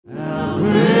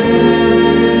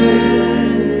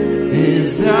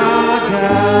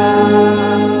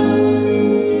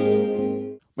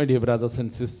My dear brothers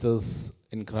and sisters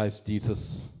in Christ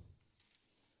Jesus,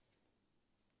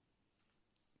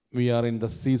 we are in the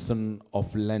season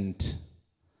of Lent,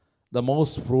 the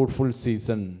most fruitful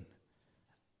season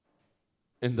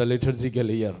in the liturgical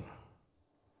year.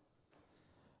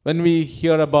 When we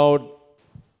hear about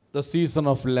the season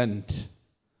of Lent,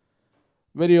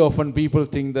 very often people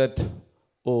think that,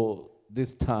 oh,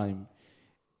 this time,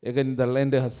 again the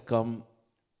Lent has come.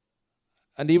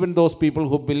 And even those people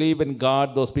who believe in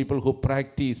God, those people who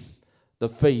practice the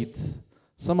faith,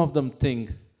 some of them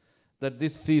think that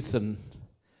this season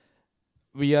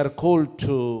we are called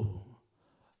to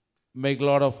make a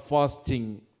lot of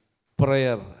fasting,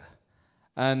 prayer,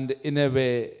 and in a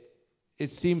way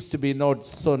it seems to be not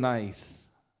so nice.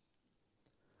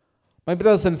 My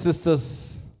brothers and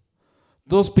sisters,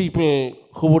 those people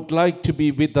who would like to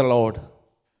be with the Lord,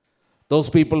 those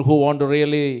people who want to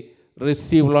really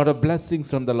receive a lot of blessings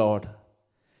from the Lord,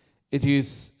 it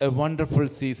is a wonderful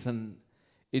season.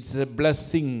 It's a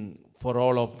blessing for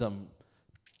all of them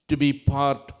to be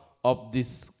part of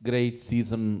this great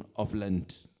season of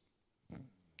Lent.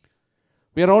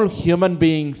 We are all human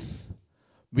beings.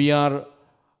 We are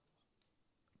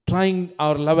trying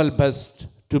our level best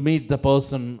to meet the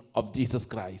person of Jesus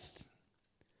Christ.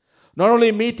 Not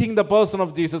only meeting the person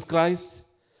of Jesus Christ,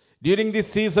 during this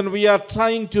season we are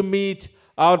trying to meet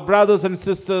our brothers and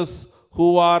sisters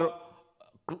who are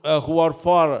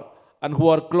far and who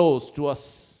are close to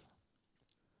us.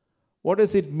 What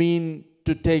does it mean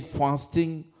to take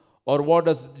fasting, or what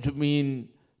does it mean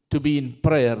to be in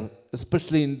prayer,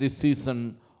 especially in this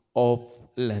season of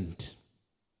Lent?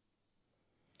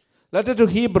 Letter to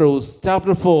Hebrews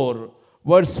chapter 4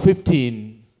 verse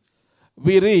 15,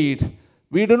 we read,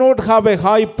 "We do not have a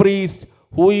high priest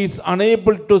who is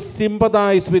unable to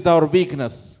sympathize with our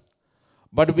weakness,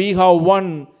 but we have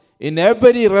one in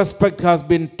every respect has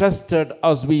been tested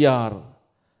as we are,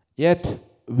 yet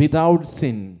without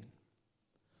sin."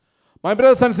 My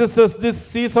brothers and sisters, this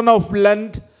season of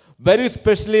Lent very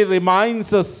specially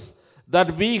reminds us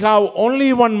that we have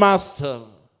only one Master.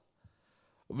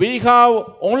 We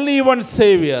have only one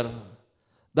Savior.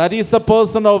 That is the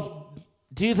person of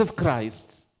Jesus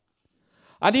Christ.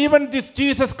 And even this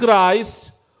Jesus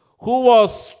Christ, who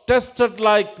was tested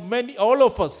like all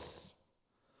of us,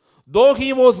 though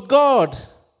he was God,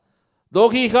 though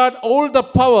he had all the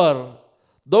power,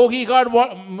 though he had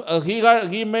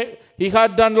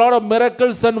done a lot of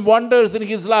miracles and wonders in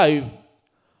his life,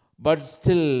 but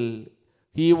still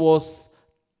he was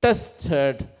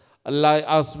tested like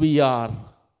as we are.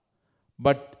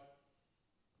 But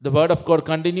the word of God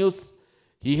continues,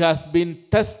 he has been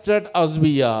tested as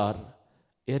we are,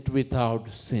 yet without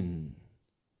sin.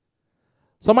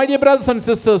 So my dear brothers and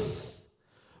sisters,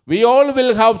 we all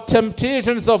will have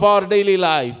temptations of our daily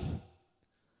life.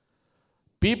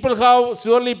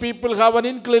 Surely people have an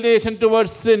inclination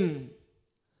towards sin.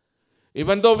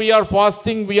 Even though we are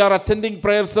fasting, we are attending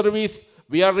prayer service,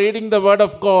 we are reading the word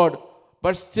of God,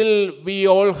 but still we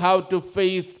all have to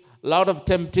face a lot of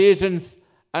temptations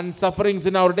and sufferings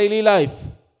in our daily life.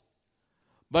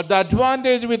 But the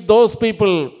advantage with those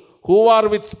people who are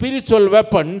with spiritual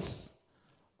weapons,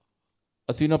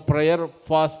 as you know, prayer,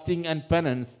 fasting, and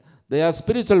penance, they are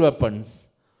spiritual weapons.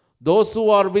 Those who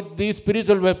are with these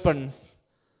spiritual weapons,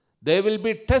 they will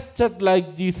be tested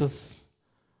like Jesus,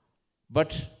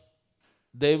 but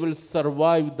they will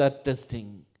survive that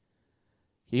testing.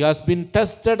 He has been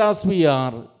tested as we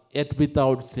are, yet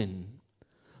without sin.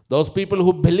 Those people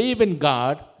who believe in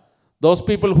God, those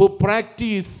people who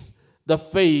practice the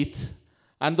faith,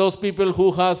 and those people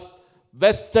who has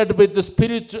vested with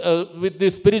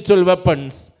the spiritual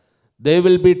weapons, they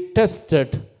will be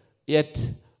tested yet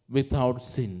without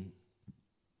sin.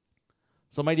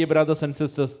 So my dear brothers and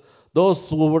sisters, those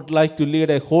who would like to lead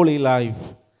a holy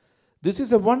life, this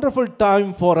is a wonderful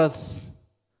time for us.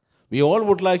 We all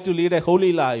would like to lead a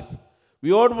holy life.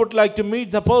 We all would like to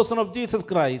meet the person of Jesus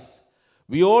Christ.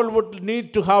 We all would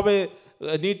need to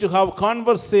have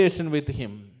conversation with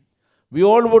him. We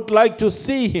all would like to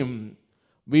see him.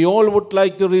 We all would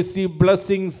like to receive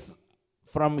blessings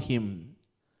from him.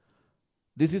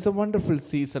 This is a wonderful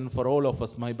season for all of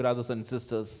us, my brothers and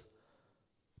sisters,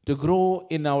 to grow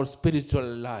in our spiritual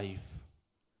life.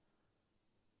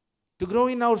 To grow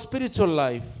in our spiritual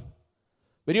life.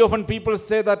 Very often people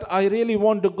say that I really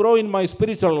want to grow in my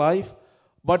spiritual life,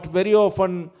 but very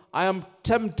often I am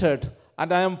tempted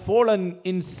and I am fallen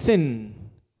in sin.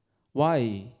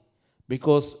 Why?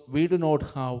 Because we do not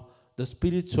have the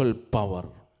spiritual power.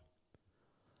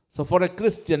 So for a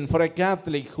Christian, for a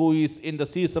Catholic who is in the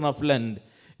season of Lent,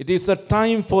 it is a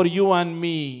time for you and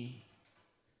me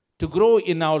to grow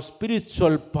in our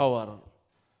spiritual power.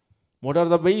 What are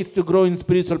the ways to grow in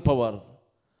spiritual power?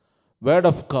 Word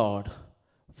of God,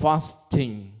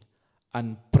 fasting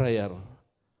and prayer,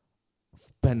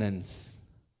 penance.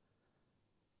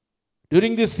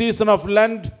 During this season of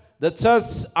Lent, the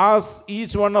church asks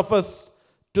each one of us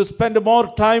to spend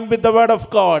more time with the Word of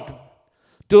God,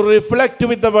 to reflect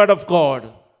with the Word of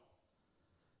God,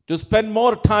 to spend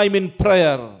more time in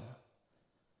prayer,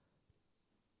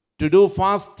 to do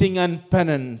fasting and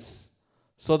penance,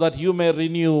 so that you may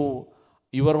renew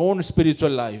your own spiritual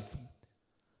life.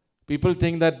 People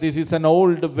think that this is an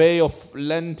old way of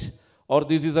Lent, or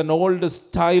this is an old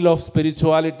style of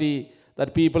spirituality,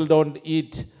 that people don't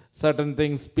eat certain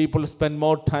things, people spend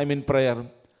more time in prayer.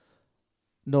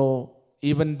 No,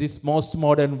 even this most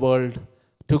modern world,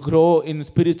 to grow in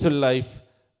spiritual life,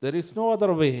 there is no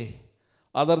other way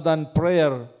other than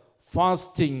prayer,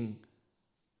 fasting,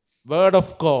 Word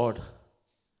of God.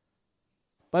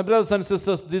 My brothers and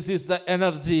sisters, this is the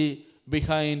energy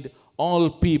behind all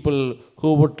people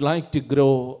who would like to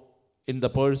grow in the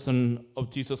person of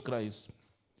Jesus Christ.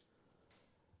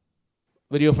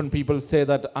 Very often people say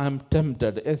that I am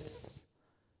tempted. Yes,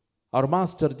 our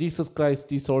Master Jesus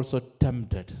Christ is also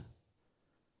tempted,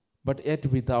 but yet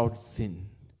without sin.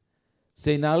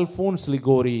 Saint Alphonse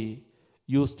Liguori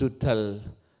used to tell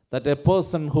that a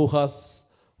person who has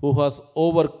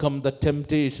overcome the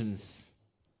temptations,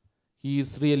 he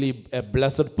is really a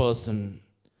blessed person.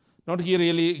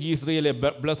 He is really a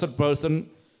blessed person.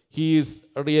 He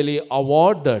is really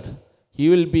awarded. He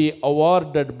will be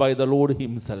awarded by the Lord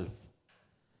Himself.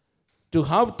 To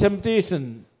have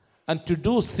temptation and to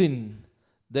do sin,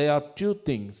 they are two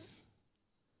things.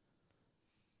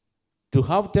 To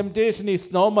have temptation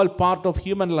is normal part of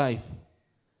human life.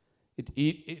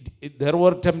 There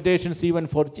were temptations even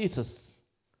for Jesus.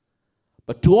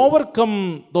 But to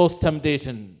overcome those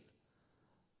temptations,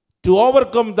 to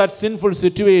overcome that sinful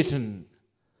situation,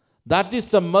 that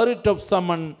is the merit of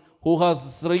someone who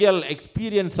has real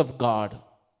experience of God.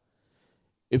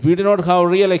 If you do not have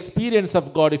real experience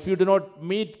of God, if you do not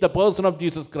meet the person of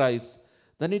Jesus Christ,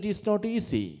 then it is not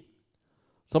easy.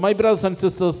 So my brothers and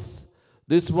sisters,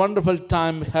 this wonderful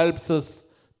time helps us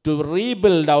to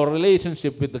rebuild our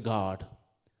relationship with God.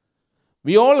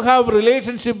 We all have a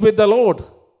relationship with the Lord.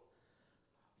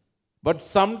 But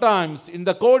sometimes in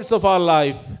the course of our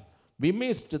life, we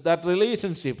missed that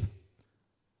relationship.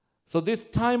 So this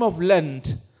time of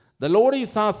Lent, the Lord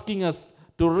is asking us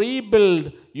to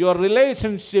rebuild your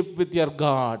relationship with your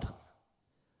God.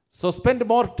 So spend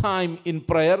more time in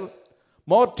prayer,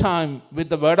 more time with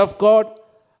the Word of God,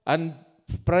 and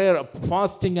prayer,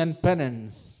 fasting and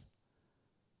penance.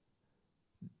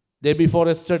 Day before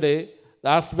yesterday,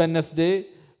 last Wednesday,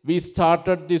 we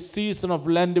started this season of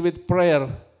Lent with prayer,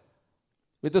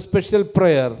 with a special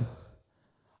prayer.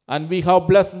 And we have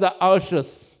blessed the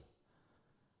ushers.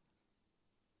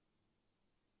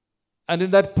 And in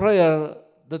that prayer,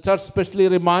 the church specially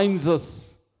reminds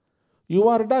us, you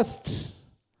are dust.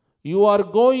 You are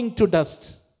going to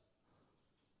dust.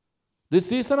 This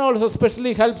season also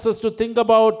especially helps us to think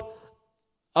about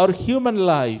our human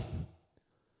life.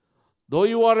 Though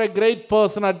you are a great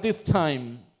person at this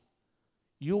time,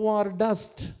 you are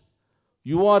dust.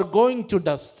 You are going to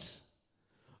dust.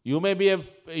 You may be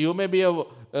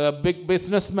a big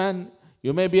businessman.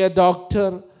 You may be a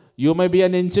doctor. You may be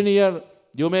an engineer.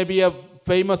 You may be a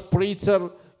famous preacher.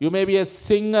 You may be a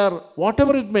singer.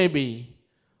 Whatever it may be.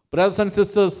 Brothers and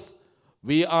sisters,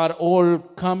 we are all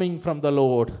coming from the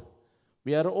Lord.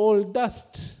 We are all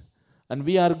dust. And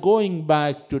we are going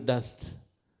back to dust.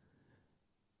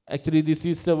 Actually, this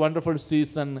is a wonderful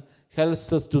season.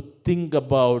 Helps us to think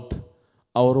about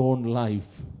our own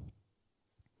life.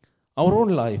 Our own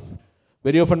life.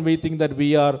 Very often we think that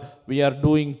we are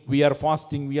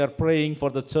fasting, we are praying for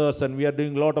the church, and we are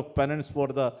doing a lot of penance for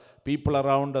the people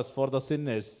around us, for the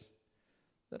sinners.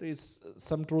 There is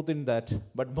some truth in that,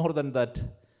 but more than that,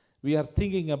 we are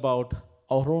thinking about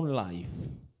our own life.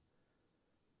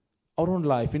 Our own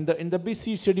life. In the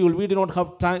busy schedule, we do not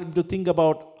have time to think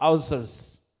about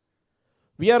ourselves.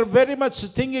 We are very much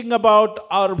thinking about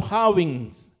our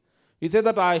havings. We say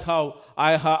that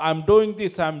I'm doing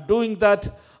this, I'm doing that.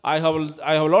 I have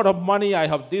a lot of money, I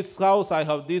have this house, I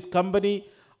have this company,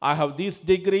 I have these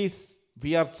degrees.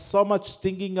 We are so much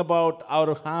thinking about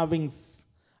our havings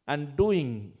and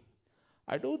doing.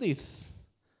 I do this.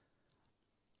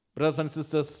 Brothers and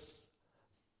sisters,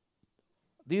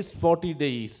 these 40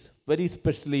 days, very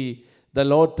especially, the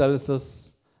Lord tells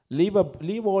us, leave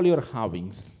all your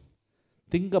havings.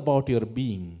 Think about your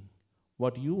being.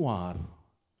 what you are.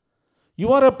 You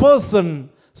are a person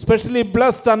specially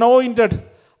blessed, anointed,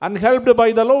 and helped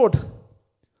by the Lord.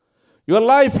 Your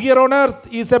life here on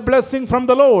earth is a blessing from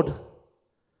the Lord.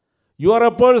 You are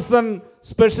a person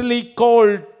specially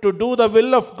called to do the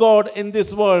will of God in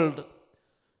this world,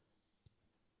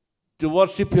 to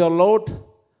worship your Lord,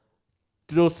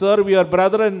 to serve your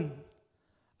brethren,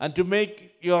 and to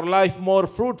make your life more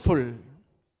fruitful.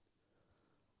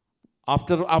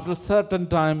 After a certain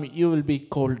time, you will be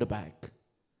called back.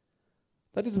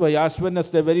 That is why Ash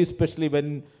Wednesday, very especially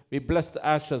when we bless the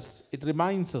ashes, it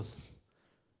reminds us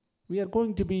we are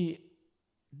going to be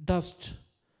dust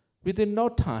within no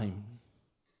time.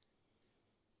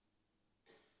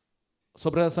 So,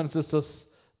 brothers and sisters,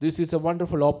 this is a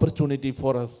wonderful opportunity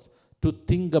for us to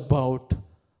think about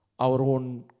our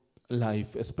own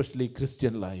life, especially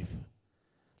Christian life.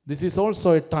 This is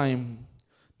also a time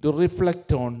to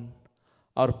reflect on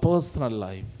our personal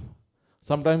life.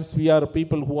 Sometimes we are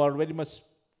people who are very much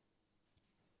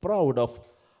proud of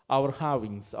our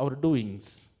havings, our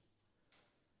doings.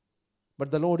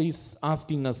 But the Lord is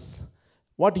asking us,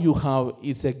 what you have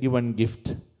is a given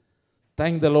gift.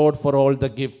 Thank the Lord for all the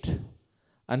gift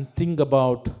and think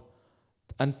about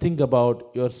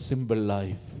your simple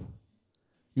life.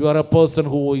 You are a person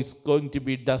who is going to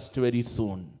be dust very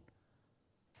soon.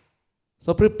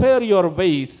 So prepare your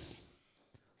ways.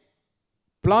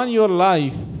 Plan your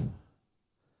life.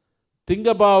 Think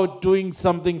about doing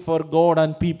something for God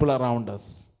and people around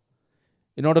us.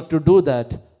 In order to do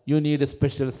that, you need a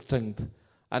special strength.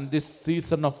 And this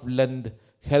season of Lent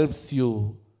helps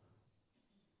you,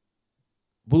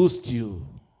 boost you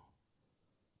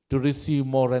to receive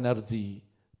more energy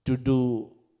to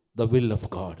do the will of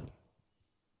God.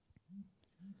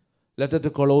 Letter to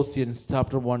Colossians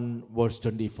chapter 1 verse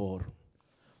 24.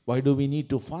 Why do we need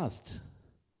to fast?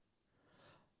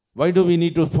 Why do we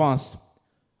need to fast?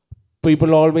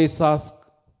 People always ask,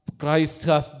 Christ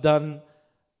has done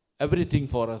everything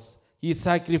for us. He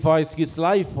sacrificed his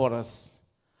life for us.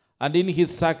 And in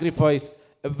his sacrifice,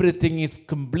 everything is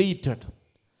completed.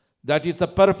 That is the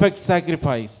perfect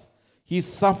sacrifice. He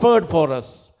suffered for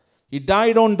us. He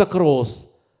died on the cross.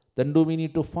 Then do we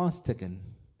need to fast again?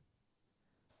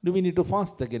 Do we need to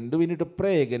fast again? Do we need to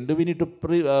pray again? Do we need to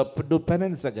do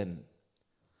penance again?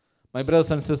 My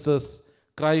brothers and sisters,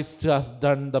 Christ has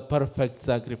done the perfect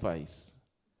sacrifice.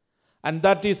 And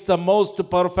that is the most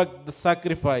perfect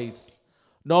sacrifice.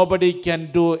 Nobody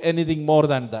can do anything more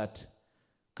than that.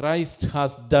 Christ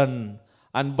has done,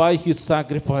 and by his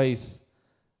sacrifice,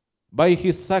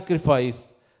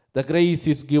 the grace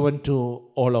is given to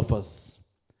all of us.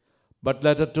 But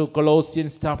letter to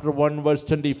Colossians chapter 1 verse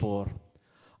 24.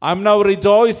 I am now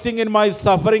rejoicing in my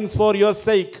sufferings for your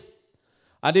sake,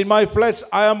 and in my flesh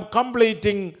I am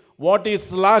completing what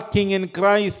is lacking in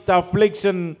Christ's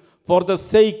affliction for the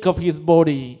sake of his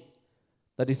body.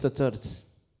 That is the church.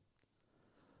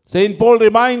 St. Paul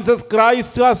reminds us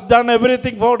Christ has done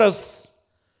everything for us.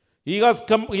 He has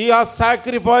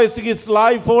sacrificed his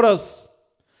life for us.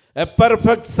 A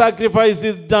perfect sacrifice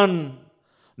is done.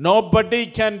 Nobody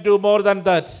can do more than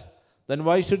that. Then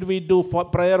why should we do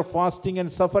prayer, fasting,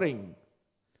 and suffering?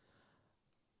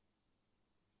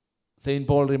 St.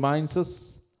 Paul reminds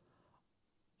us,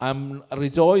 I am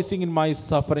rejoicing in my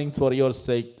sufferings for your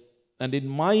sake, and in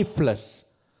my flesh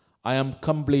I am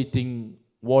completing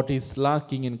what is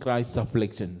lacking in Christ's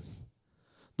afflictions.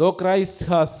 Though Christ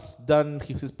has done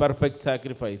his perfect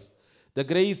sacrifice, the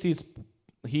grace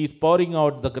he is pouring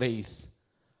out the grace.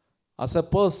 As a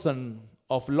person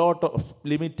of lot of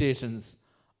limitations,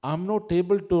 I'm not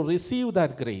able to receive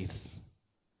that grace.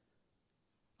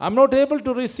 I'm not able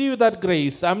to receive that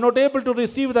grace. I'm not able to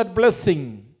receive that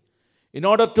blessing. In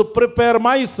order to prepare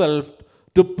myself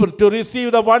to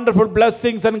receive the wonderful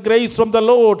blessings and grace from the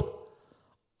Lord,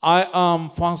 I am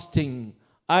fasting,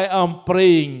 I am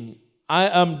praying, I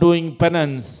am doing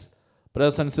penance.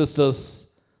 Brothers and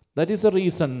sisters, that is the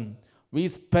reason we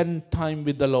spend time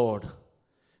with the Lord.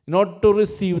 In order to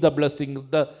receive the blessing,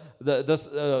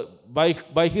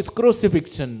 by his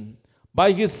crucifixion,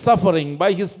 by his suffering,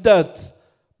 by his death,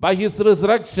 by his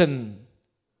resurrection,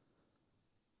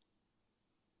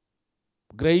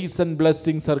 grace and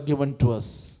blessings are given to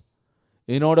us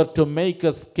in order to make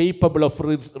us capable of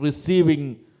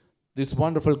receiving this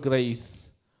wonderful grace.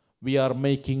 We are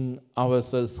making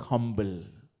ourselves humble.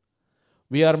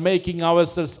 We are making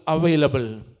ourselves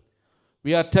available.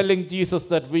 We are telling Jesus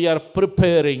that we are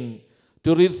preparing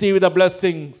to receive the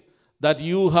blessings that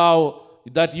you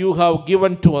have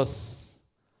given to us.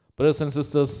 Brothers and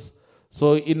sisters,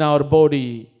 so in our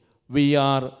body, we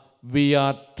are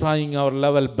trying our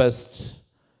level best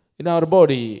in our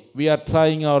body, we are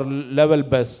trying our level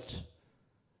best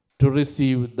to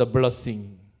receive the blessing.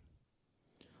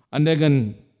 And again,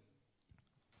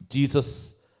 Jesus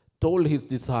told his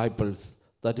disciples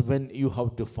that when you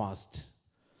have to fast,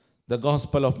 the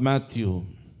Gospel of Matthew,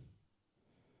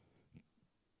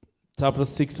 chapter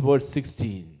 6, verse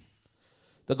 16.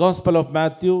 The Gospel of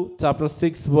Matthew, chapter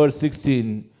 6, verse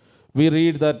 16, we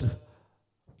read that,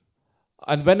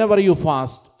 and whenever you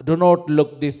fast, do not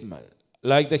look dismal,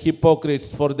 like the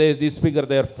hypocrites, for they disfigure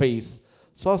their face,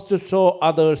 so as to show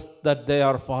others that they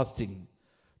are fasting.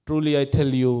 Truly I tell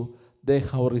you, they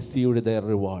have received their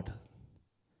reward.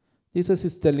 Jesus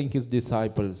is telling his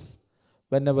disciples,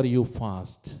 whenever you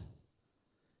fast,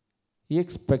 he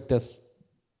expects us,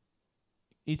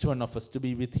 each one of us, to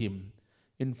be with him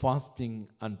in fasting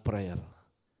and prayer.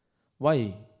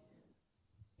 Why?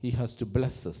 He has to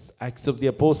bless us. Acts of the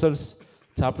Apostles,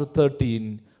 chapter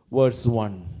 13, verse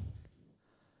 1.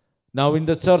 Now in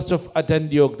the church of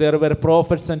Antioch there were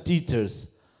prophets and teachers,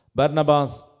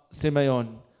 Barnabas,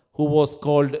 Simeon, who was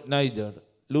called Niger,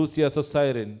 Lucius of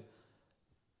Cyrene,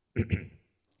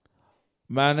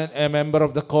 a member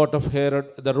of the court of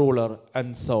Herod the ruler,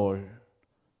 and Saul.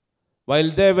 While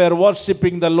they were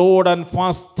worshipping the Lord and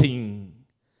fasting,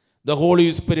 the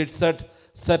Holy Spirit said,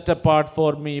 set apart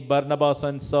for me Barnabas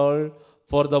and Saul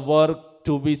for the work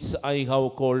to which I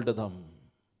have called them.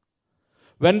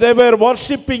 When they were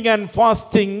worshipping and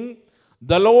fasting,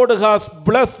 the Lord has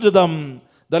blessed them.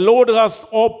 The Lord has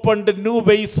opened new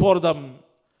ways for them.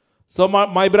 So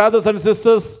my brothers and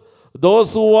sisters,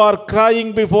 those who are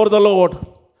crying before the Lord,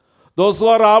 those who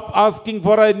are asking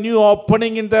for a new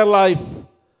opening in their life,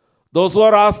 those who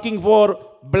are asking for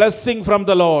blessing from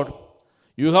the Lord,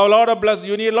 you need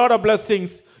a lot of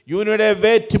blessings. You need a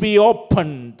way to be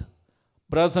opened.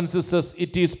 Brothers and sisters,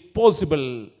 it is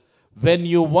possible when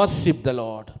you worship the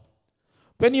Lord.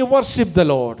 When you worship the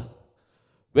Lord,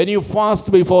 when you fast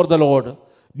before the Lord,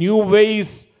 new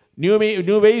ways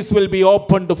will be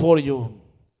opened for you.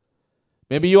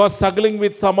 Maybe you are struggling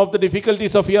with some of the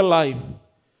difficulties of your life.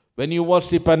 When you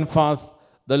worship and fast,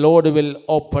 the Lord will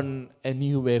open a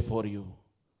new way for you.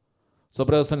 So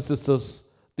brothers and sisters,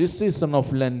 this season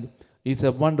of Lent is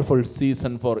a wonderful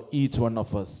season for each one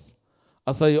of us.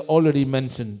 As I already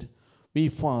mentioned, we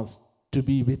fast to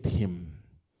be with him,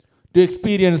 to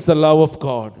experience the love of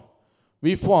God.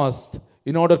 We fast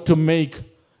in order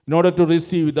to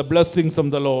receive the blessings from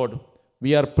the Lord.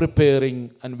 We are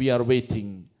preparing and we are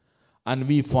waiting. And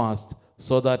we fast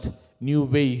so that new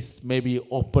ways may be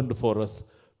opened for us.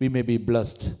 We may be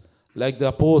blessed. Like the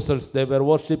apostles, they were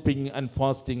worshipping and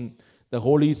fasting. The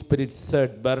Holy Spirit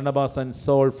said, Barnabas and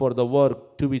Saul for the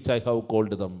work to which I have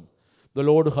called them. The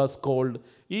Lord has called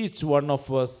each one of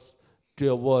us to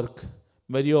a work.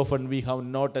 Very often we have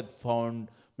not yet found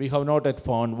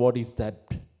what is that.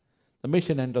 The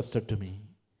mission entrusted to me.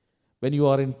 When you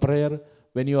are in prayer,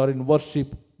 when you are in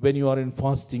worship, when you are in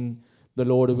fasting, the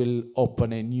Lord will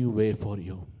open a new way for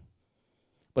you.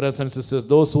 Brothers and sisters,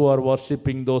 those who are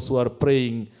worshipping, those who are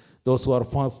praying, those who are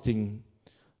fasting,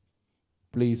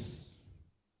 please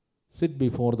sit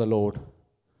before the Lord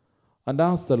and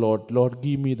ask the Lord, Lord,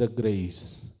 give me the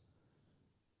grace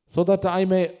so that I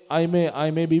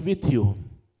may be with you.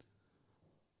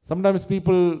 Sometimes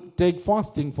people take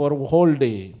fasting for a whole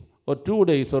day or 2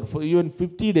 days or for even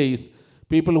 50 days,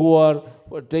 people who are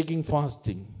taking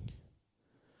fasting.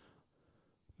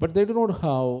 But they do not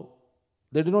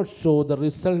show the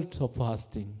results of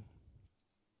fasting.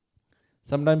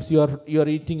 Sometimes you are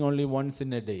eating only once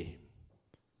in a day.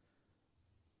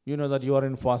 You know that you are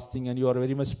in fasting and you are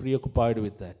very much preoccupied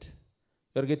with that.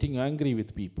 You are getting angry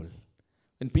with people.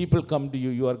 When people come to you,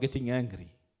 you are getting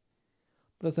angry.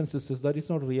 Brothers and sisters, that is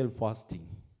not real fasting.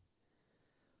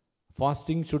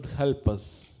 Fasting should help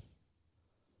us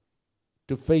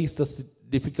to face the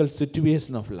difficult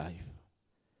situation of life.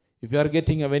 If you are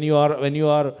getting, when you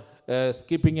are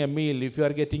skipping a meal, if you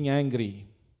are getting angry,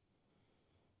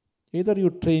 either you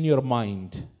train your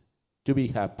mind to be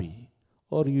happy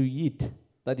or you eat.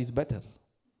 That is better.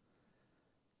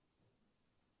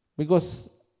 Because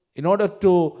in order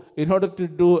to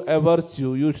do a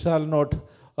virtue, you shall not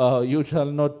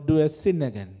do a sin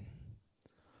again.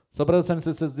 So brothers and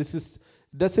sisters,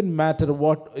 doesn't matter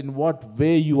in what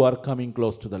way you are coming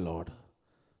close to the Lord.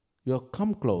 You have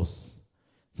come close.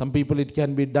 Some people it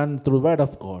can be done through the word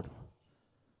of God.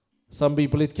 Some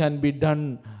people it can be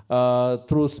done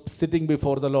through sitting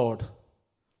before the Lord.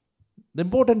 The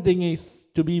important thing is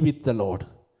to be with the Lord.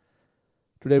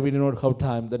 Today we do not have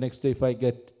time. The next day if I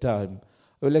get time,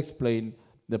 I will explain.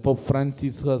 The Pope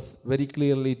Francis has very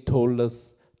clearly told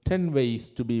us 10 ways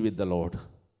to be with the Lord.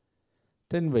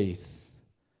 10 ways.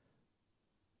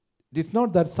 It is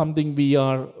not that something we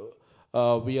are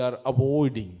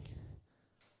avoiding.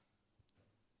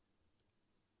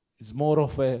 It's more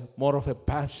of a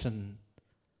passion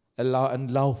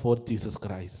and love for Jesus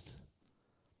Christ.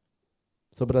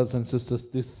 So brothers and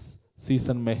sisters, this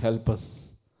season may help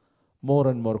us more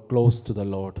and more close to the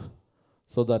Lord,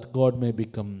 so that God may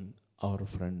become our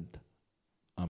friend.